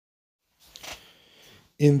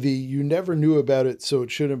In the "you never knew about it, so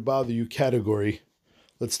it shouldn't bother you" category,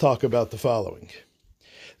 let's talk about the following.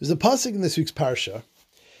 There's a pasuk in this week's parsha.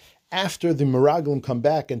 After the Meraglim come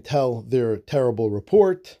back and tell their terrible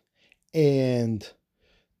report, and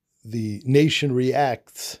the nation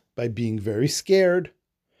reacts by being very scared,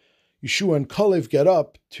 Yeshua and Kalev get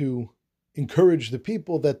up to encourage the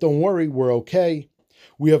people that don't worry, we're okay.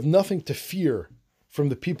 We have nothing to fear from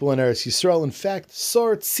the people in Eretz Yisrael. In fact,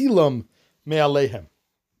 Sar Tzilam Me'alehem.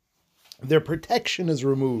 Their protection is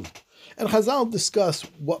removed. And Chazal discuss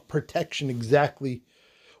what protection exactly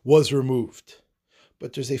was removed.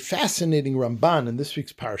 But there's a fascinating Ramban in this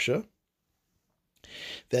week's Parsha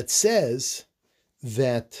that says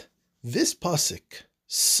that this pasuk,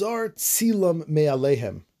 Sar Tzilam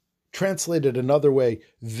Me'alehem, translated another way,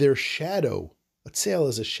 their shadow, a tzel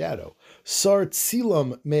is a shadow, Sar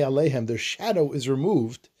Tzilam Me'alehem, their shadow is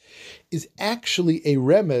removed, is actually a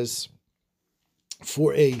remez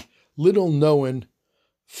for a little known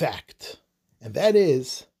fact. And that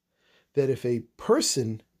is that if a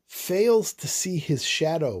person fails to see his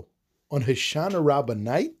shadow on Hoshana Rabbah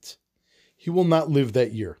night, he will not live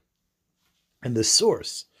that year. And the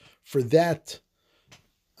source for that,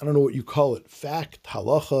 I don't know what you call it, fact,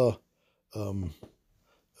 halacha,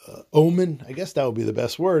 omen, I guess that would be the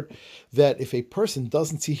best word, that if a person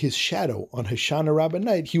doesn't see his shadow on Hoshana Rabbah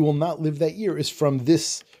night, he will not live that year, is from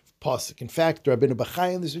this pasuk. In fact, Rabbeinu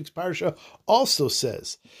Bachai in this week's parsha also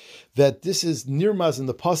says that this is nirmaz in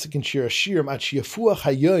the pasuk in Shir Hashirim, at shiyafuach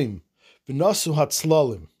hayoim v'nasu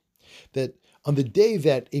hatzlalim, that on the day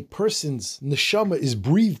that a person's neshama is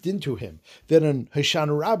breathed into him, that on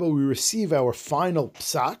Hoshana Rabbah we receive our final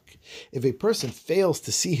psak. If a person fails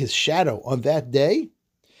to see his shadow on that day,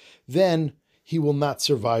 then he will not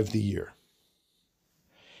survive the year.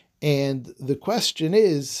 And the question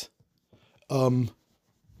is,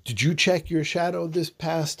 did you check your shadow this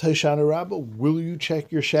past Hoshana Rabbah? Will you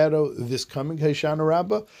check your shadow this coming Hoshana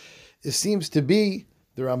Rabbah? It seems to be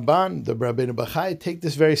the Ramban, the Rabbeinu Bachai, take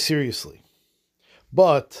this very seriously.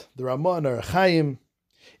 But the Ramban Orach Chaim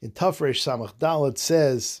in Tafresh Samach Daled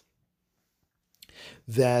says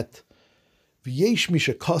that v'yesh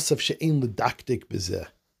misha kosav she'ein ledaktik b'zeh.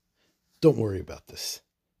 Don't worry about this.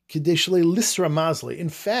 Kidei shlei lisra mazle. In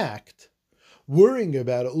fact, worrying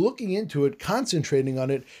about it, looking into it, concentrating on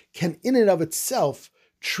it, can in and of itself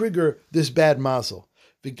trigger this bad mazel.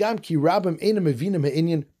 V'gam ki rabim einam mevinim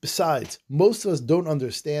ha'inyan. Besides, most of us don't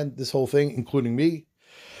understand this whole thing, including me.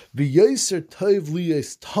 V'yoser tov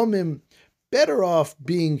liyos tamim, better off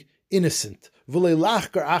being innocent,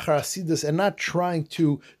 v'leilachkar achar asidus, and not trying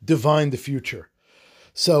to divine the future.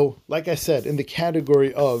 So, like I said, in the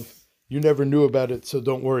category of you never knew about it, so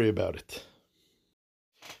don't worry about it.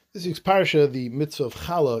 This week's parsha, the mitzvah of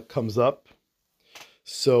challah, comes up.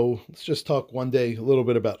 So let's just talk one day a little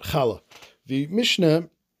bit about challah. The Mishnah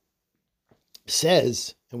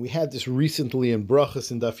says, and we had this recently in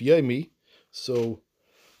Brachas and Daf Yomi, so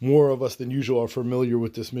more of us than usual are familiar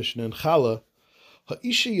with this Mishnah in challah.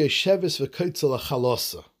 Ha'isha yesheves v'koitzel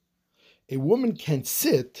chalasa. A woman can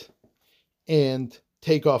sit and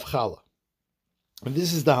take off challah. And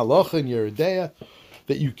this is the halacha in Yoreh De'ah,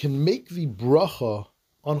 that you can make the bracha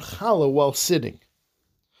on challah while sitting,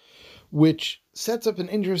 which sets up an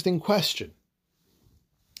interesting question.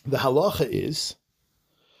 The halacha is,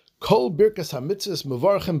 kol birkas hamitzvos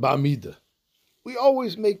mevarchem ba'amida. We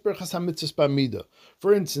always make birkas hamitzvos ba'amida.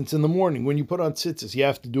 For instance, in the morning, when you put on tzitzis, you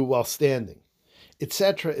have to do it while standing,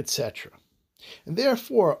 etc., etc. And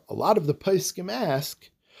therefore, a lot of the poskim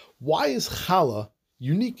ask, why is challah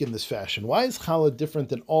unique in this fashion? Why is challah different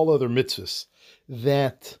than all other mitzvahs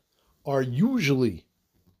that are usually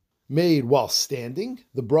made while standing?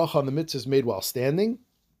 The bracha on the mitzvah is made while standing,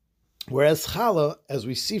 whereas challah, as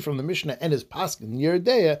we see from the Mishnah and his pasuk in Yoreh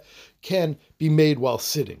De'ah, can be made while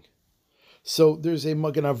sitting. So there's a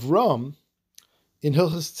Magen Avram in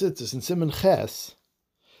Hilchos Tzitzis in Siman Ches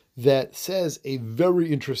that says a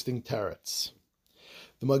very interesting teretz.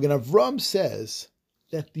 The Magen Avram says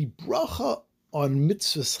that the bracha on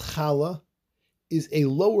mitzvahs challah is a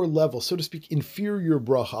lower level, so to speak, inferior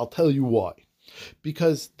bracha. I'll tell you why.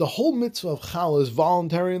 Because the whole mitzvah of challah is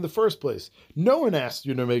voluntary in the first place. No one asked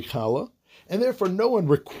you to make challah, and therefore no one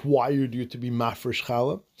required you to be mafresh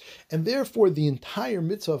challah, and therefore the entire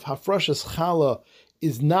mitzvah of hafrashas challah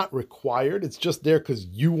is not required. It's just there because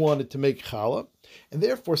you wanted to make challah, and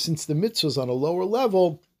therefore since the mitzvah is on a lower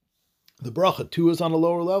level, the bracha too is on a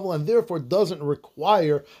lower level, and therefore doesn't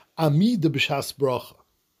require amida b'shas bracha.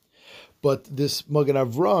 But this Magen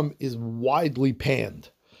Avram is widely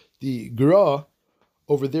panned. The Gra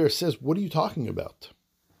over there says, what are you talking about?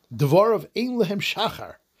 Devar of ein lehem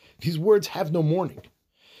shachar. These words have no morning.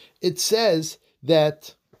 it says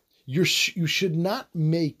that you should not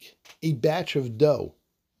make a batch of dough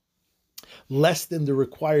less than the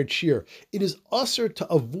required shear. It is usher to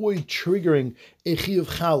avoid triggering a chiyuv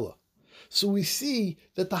challah. So we see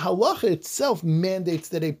that the halacha itself mandates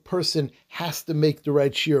that a person has to make the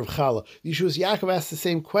right shear of challah. Yeshua's Yaakov asked the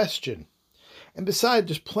same question. And besides,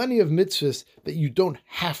 there's plenty of mitzvahs that you don't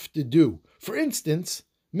have to do. For instance,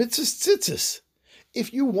 mitzvahs tzitzis.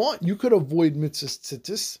 If you want, you could avoid mitzvahs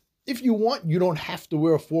tzitzis. If you want, you don't have to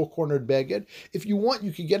wear a four-cornered beged. If you want,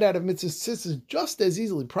 you could get out of mitzvahs tzitzis just as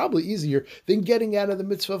easily, probably easier, than getting out of the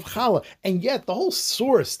mitzvah of challah. And yet, the whole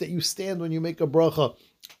source that you stand when you make a bracha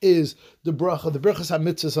is the brachas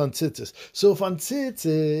ha-mitzvahs on tzitzis. So if on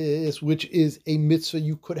tzitzis, which is a mitzvah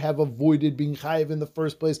you could have avoided being chayiv in the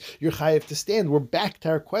first place, you're chayiv to stand. We're back to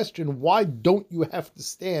our question, why don't you have to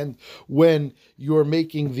stand when you're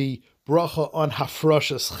making the bracha on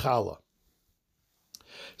hafrashas challah?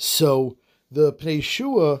 So the Pnei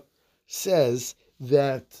Yeshua says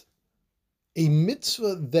that the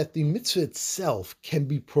mitzvah itself can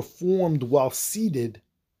be performed while seated,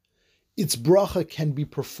 its bracha can be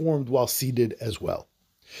performed while seated as well.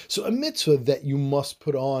 So a mitzvah that you must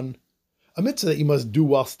put on, a mitzvah that you must do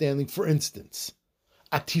while standing, for instance,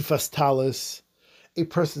 atifas talis, a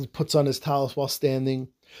person puts on his talis while standing,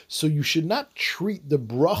 so you should not treat the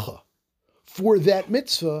bracha for that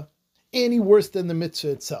mitzvah any worse than the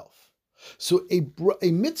mitzvah itself. So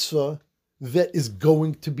a mitzvah that is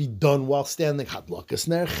going to be done while standing, hadlakas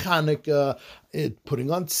ner Chanukah,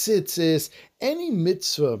 putting on tzitzis, any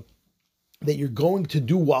mitzvah that you're going to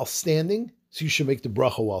do while standing, so you should make the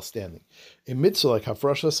bracha while standing. A mitzvah like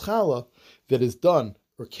hafrashas challah that is done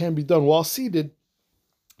or can be done while seated,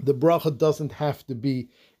 the bracha doesn't have to be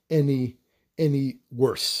any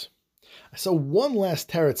worse. I saw one last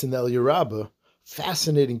teretz in the Eliyah Rabbah,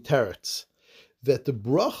 fascinating teretz, that the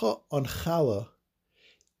bracha on challah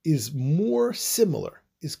is more similar,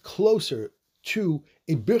 is closer to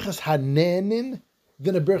a birchas hanenin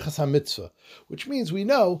than a birchas hamitzvah, which means we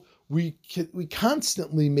know we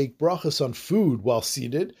constantly make brachas on food while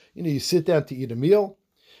seated. You know, you sit down to eat a meal,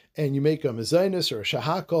 and you make a mezainis or a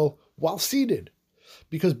shahakol while seated,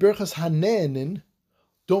 because birchas hanenin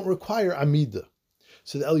don't require amida.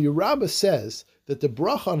 So the Eliyah Rabbah says that the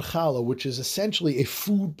bracha on challah, which is essentially a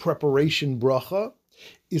food preparation bracha,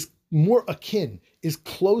 is more akin, is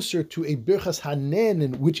closer to a birchas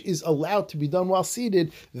hanenin, which is allowed to be done while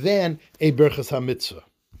seated, than a birchas hamitzvah.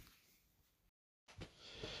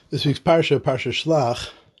 This week's parsha, Parsha Shlach,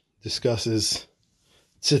 discusses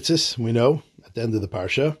tzitzis, we know, at the end of the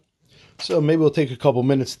parsha. So maybe we'll take a couple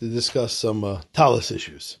minutes to discuss some talis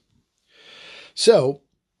issues. So,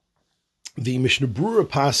 the Mishnah Brura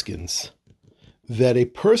paskins that a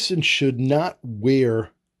person should not wear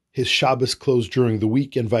his Shabbos clothes during the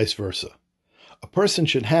week and vice versa. A person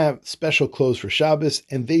should have special clothes for Shabbos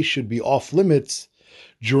and they should be off limits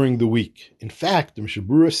during the week. In fact, the Mishnah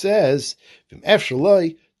Brura says, a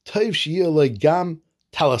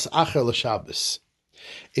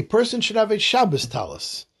person should have a Shabbos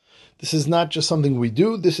talis. This is not just something we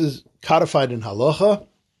do, this is codified in halacha,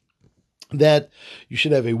 that you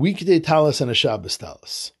should have a weekday talis and a Shabbos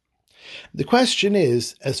talis. The question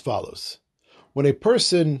is as follows. When a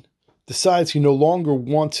person decides he no longer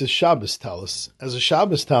wants his Shabbos talis as a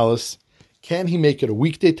Shabbos talis, can he make it a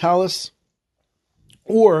weekday talis?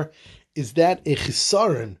 Or is that a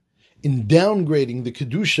chisaron in downgrading the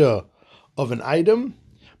kedusha of an item?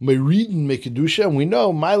 Meridin me kedusha, and we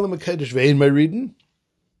know ma'ila mekedesh ve'ein meridin,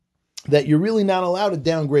 that you're really not allowed to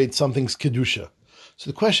downgrade something's kedusha. So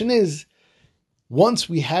the question is, once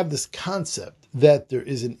we have this concept that there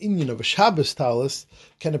is an inyan of a Shabbos talis,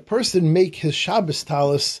 can a person make his Shabbos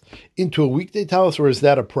talis into a weekday talis, or is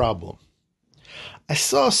that a problem? I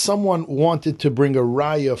saw someone wanted to bring a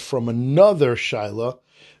raya from another shaila.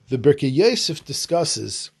 The Birkei Yosef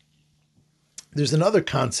discusses, there's another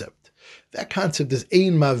concept. That concept is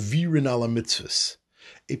ein mavirin ala mitzvahs.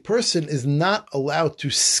 A person is not allowed to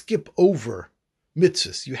skip over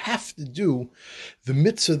mitzvahs. You have to do the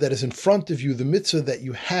mitzvah that is in front of you, the mitzvah that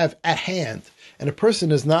you have at hand. And a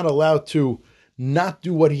person is not allowed to not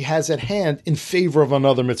do what he has at hand in favor of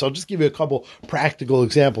another mitzvah. I'll just give you a couple practical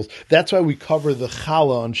examples. That's why we cover the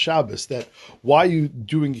challah on Shabbos, that why are you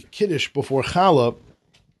doing a kiddush before challah?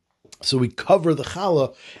 So we cover the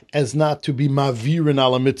challah as not to be mavirin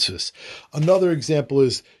ala mitzvahs. Another example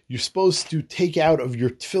is you're supposed to take out of your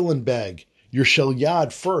tefillin bag your shel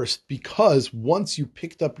yad first, because once you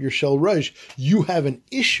picked up your shel rosh, you have an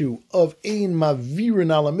issue of ein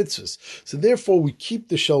mavirin ala mitzvahs. So therefore, we keep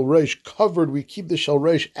the shel rosh covered. We keep the shel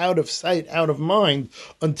rosh out of sight, out of mind,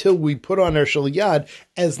 until we put on our shel yad,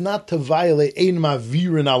 as not to violate ein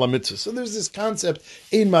mavirin ala mitzvahs. So there's this concept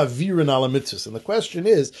ein mavirin ala mitzvahs, and the question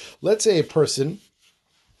is, let's say a person,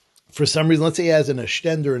 for some reason, let's say he has an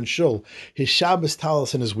ashtender and shul, his Shabbos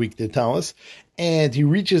talis and his weekday talis, and he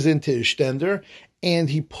reaches into his shtender and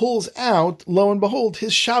he pulls out, lo and behold,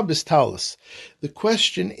 his Shabbos talis. The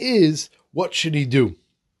question is, what should he do?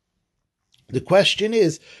 The question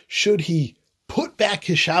is, should he put back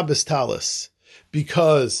his Shabbos talis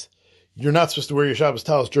because you're not supposed to wear your Shabbos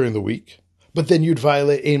talis during the week, but then you'd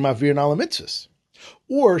violate ein mavir ala mitzvahs?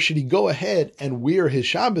 Or should he go ahead and wear his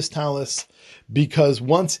Shabbos talis because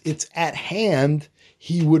once it's at hand,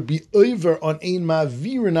 he would be over on ein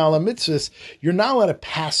mavirin ala mitzvahs? You're not allowed to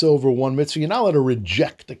pass over one mitzvah. You're not allowed to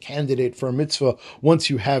reject a candidate for a mitzvah once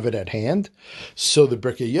you have it at hand. So the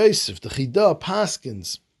Birkei Yosef, the Chida,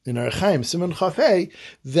 Paskins, in Orach Chaim, Siman Chafei,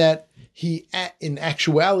 that he in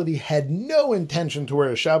actuality had no intention to wear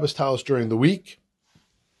a Shabbos talis during the week.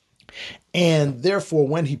 And therefore,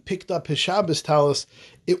 when he picked up his Shabbos talis,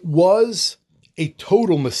 it was a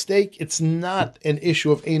total mistake. It's not an issue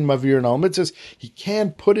of ein mavir and al mitzvahs. He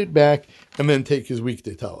can put it back and then take his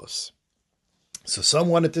weekday talis. So some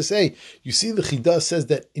wanted to say, you see, the Chida says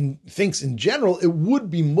that thinks in general it would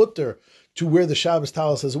be mutter to wear the Shabbos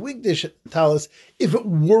talis as a weekday talis if it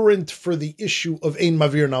weren't for the issue of ein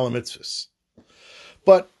mavir and al mitzvahs.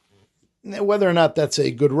 But whether or not that's a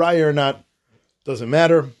good raya or not doesn't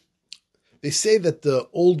matter. They say that the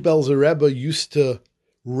old Belzer Rebbe used to,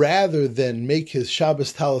 rather than make his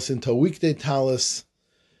Shabbos talis into a weekday talis,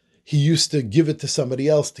 he used to give it to somebody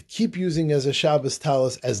else to keep using as a Shabbos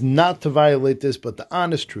talis, as not to violate this. But the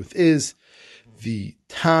honest truth is, the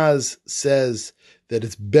Taz says that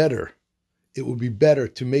it's better, it would be better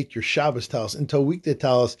to make your Shabbos talis into a weekday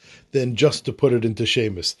talis than just to put it into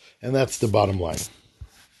Shemus. And that's the bottom line.